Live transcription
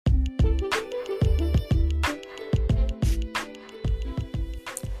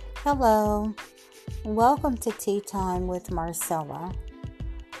Hello, welcome to Tea Time with Marcella.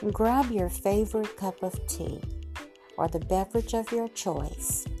 Grab your favorite cup of tea or the beverage of your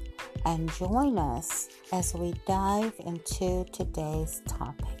choice and join us as we dive into today's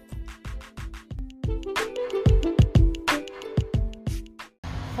topic.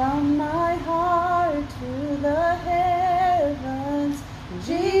 From my heart to the heavens,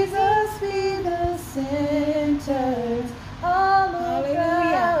 Jesus be the center. All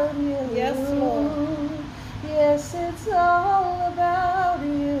about you. Yes, Lord. Yes, it's all about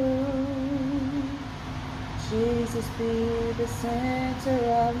you. Jesus be the center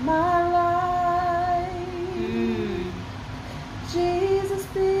of my life. Jesus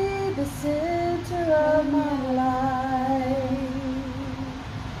be the center of my life.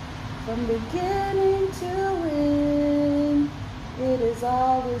 From beginning to end, it has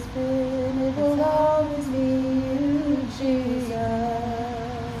always been, it will always be you, Jesus.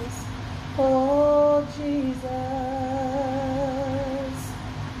 Oh, Jesus,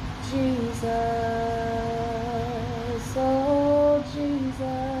 Jesus, oh, Jesus.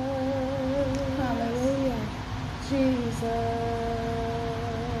 Hallelujah. Jesus,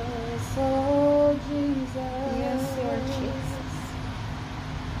 oh, Jesus. Yes, Lord Jesus.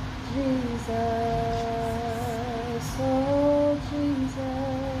 Jesus, oh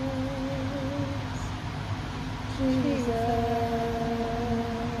Jesus, Jesus.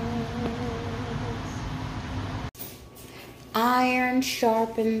 Iron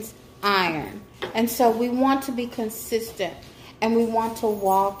sharpens iron. And so we want to be consistent and we want to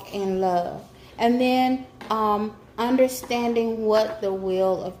walk in love. And then understanding what the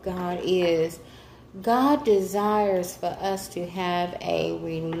will of God is. God desires for us to have a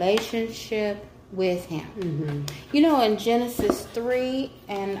relationship with Him. Mm-hmm. You know, in Genesis 3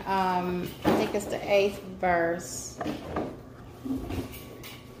 and I think it's the 8th verse.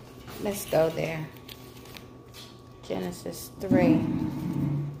 Let's go there. Genesis 3.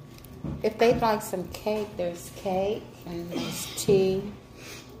 If they'd like some cake, there's cake and there's tea.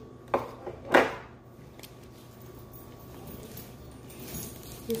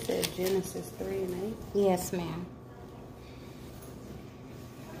 You said Genesis 3 and 8? Yes, ma'am.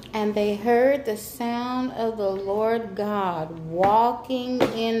 And they heard the sound of the Lord God walking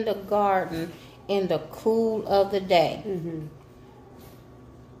in the garden in the cool of the day. Mm-hmm.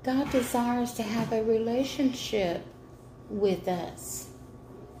 God desires to have a relationship with us.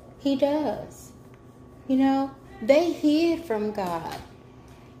 He does. You know, they hid from God.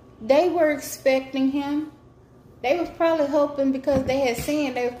 They were expecting Him. They was probably hoping, because they had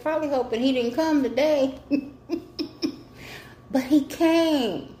sinned, they was probably hoping He didn't come today. But He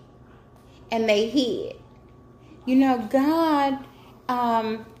came. And they hid. You know, God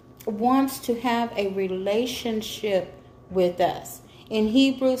wants to have a relationship with us. In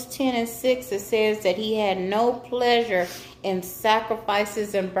Hebrews 10 and 6, it says that He had no pleasure in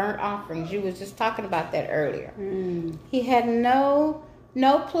sacrifices and burnt offerings. You was just talking about that earlier. He had no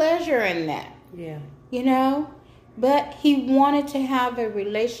pleasure in that. Yeah. You know? But He wanted to have a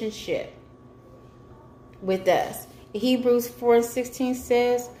relationship with us. Hebrews 4 and 16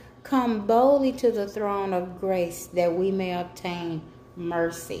 says, "Come boldly to the throne of grace that we may obtain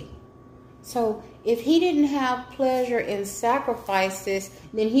mercy." So if He didn't have pleasure in sacrifices,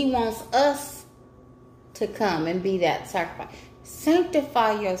 then He wants us to come and be that sacrifice.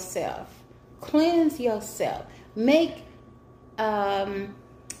 Sanctify yourself. Cleanse yourself. Make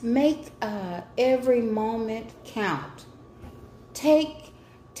every moment count. Take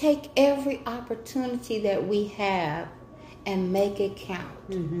every opportunity that we have and make it count.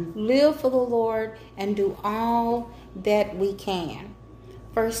 Mm-hmm. Live for the Lord and do all that we can.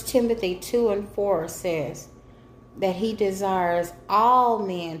 1 Timothy 2 and 4 says that He desires all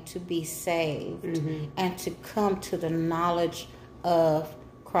men to be saved and to come to the knowledge of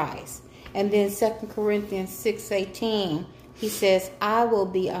Christ. And then 2 Corinthians 6:18, He says, "I will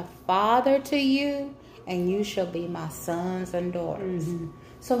be a father to you, and you shall be my sons and daughters."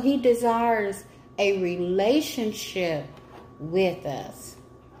 So He desires a relationship with us.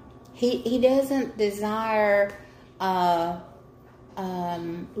 He doesn't desire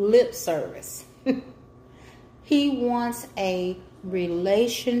lip service. He wants a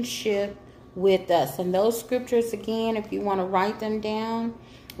relationship with us. And those scriptures, again, if you want to write them down,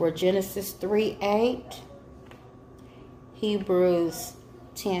 were Genesis 3:8, Hebrews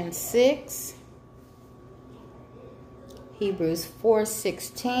 10:6, Hebrews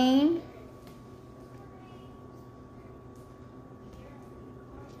 4:16,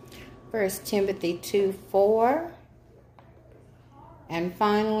 1 Timothy 2:4, and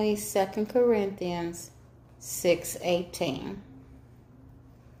finally 2 Corinthians 6:18.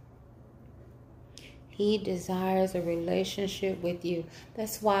 He desires a relationship with you.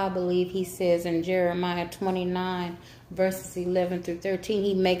 That's why I believe he says in Jeremiah 29, verses 11 through 13,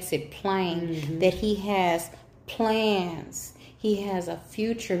 he makes it plain that he has plans. He has a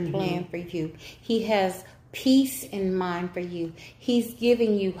future plan for you. He has peace in mind for you. He's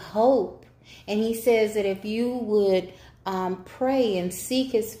giving you hope. And he says that if you would pray and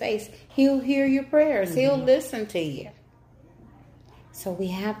seek his face, he'll hear your prayers. He'll listen to you. So we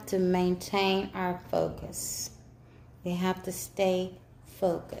have to maintain our focus. We have to stay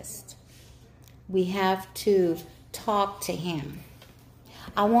focused. We have to talk to him.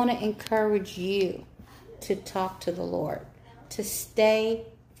 I want to encourage you to talk to the Lord, to stay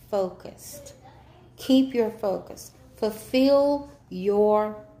focused. Keep your focus. Fulfill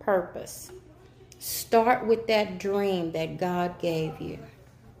your purpose. Start with that dream that God gave you.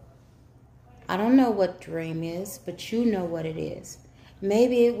 I don't know what dream is, but you know what it is.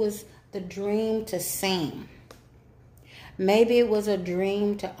 Maybe it was the dream to sing. Maybe it was a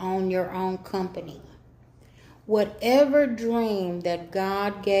dream to own your own company. Whatever dream that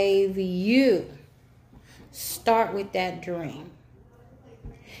God gave you, start with that dream.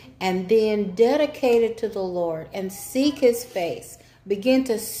 And then dedicate it to the Lord and seek his face. Begin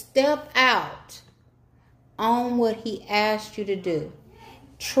to step out on what he asked you to do.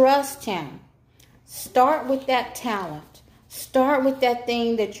 Trust him. Start with that talent. Start with that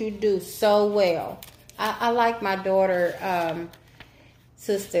thing that you do so well. I like my daughter,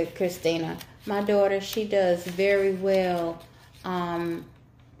 Sister Christina. My daughter, she does very well.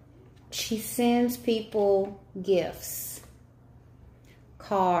 She sends people gifts,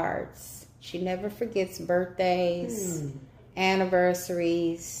 cards. She never forgets birthdays,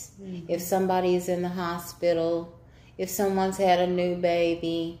 anniversaries. If somebody's in the hospital, if someone's had a new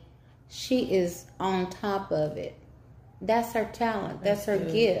baby, she is on top of it. That's her talent. That's her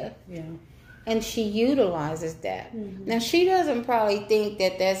gift. Yeah. And she utilizes that. Now, she doesn't probably think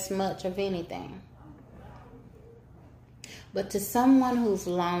that that's much of anything. But to someone who's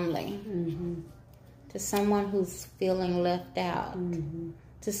lonely, to someone who's feeling left out,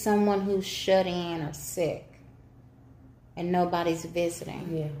 to someone who's shut in or sick and nobody's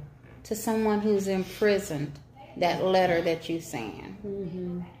visiting, to someone who's imprisoned, that letter that you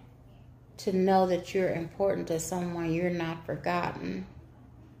send, to know that you're important to someone, you're not forgotten.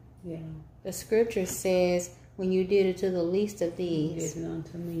 Yeah. The scripture says, when you did it to the least of these, You did it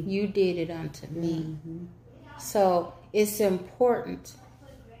unto me. You did it unto me. So it's important.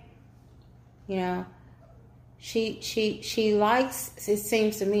 You know, she likes, it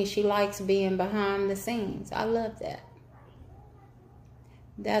seems to me, she likes being behind the scenes. I love that.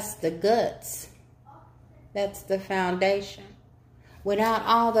 That's the guts. That's the foundation. Without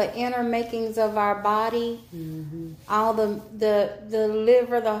all the inner makings of our body, all the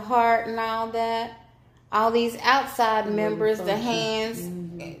liver, the heart, and all that, all these outside members, the hands,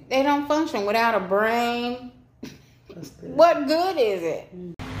 they don't function without a brain. What good is it?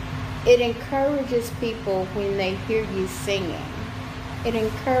 It encourages people when they hear you singing.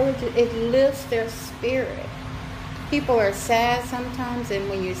 It lifts their spirit. People are sad sometimes, and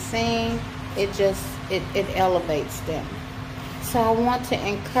when you sing, it elevates them. So I want to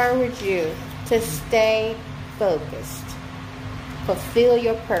encourage you to stay focused. Fulfill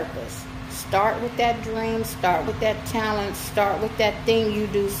your purpose. Start with that dream. Start with that talent. Start with that thing you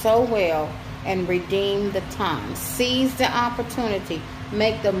do so well and redeem the time. Seize the opportunity.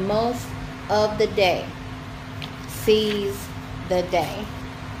 Make the most of the day. Seize the day.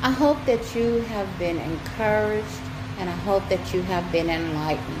 I hope that you have been encouraged, and I hope that you have been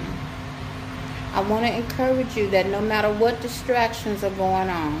enlightened. I want to encourage you that no matter what distractions are going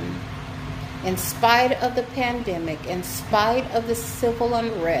on, in spite of the pandemic, in spite of the civil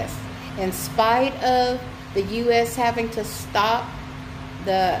unrest, in spite of the U.S. having to stop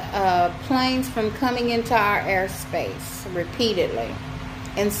the planes from coming into our airspace repeatedly,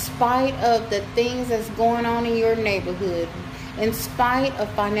 in spite of the things that's going on in your neighborhood, in spite of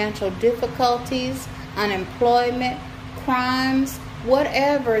financial difficulties, unemployment, crimes,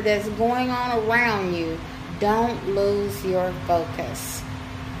 whatever that's going on around you, don't lose your focus.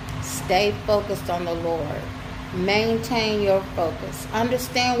 Stay focused on the Lord. Maintain your focus.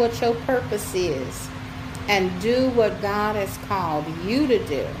 Understand what your purpose is, and do what God has called you to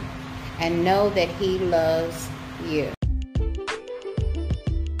do, and know that He loves you.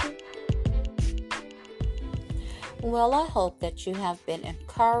 Well, I hope that you have been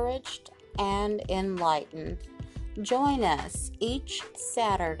encouraged and enlightened. Join us each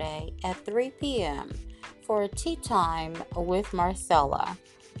Saturday at 3 p.m. for a tea time with Marcella.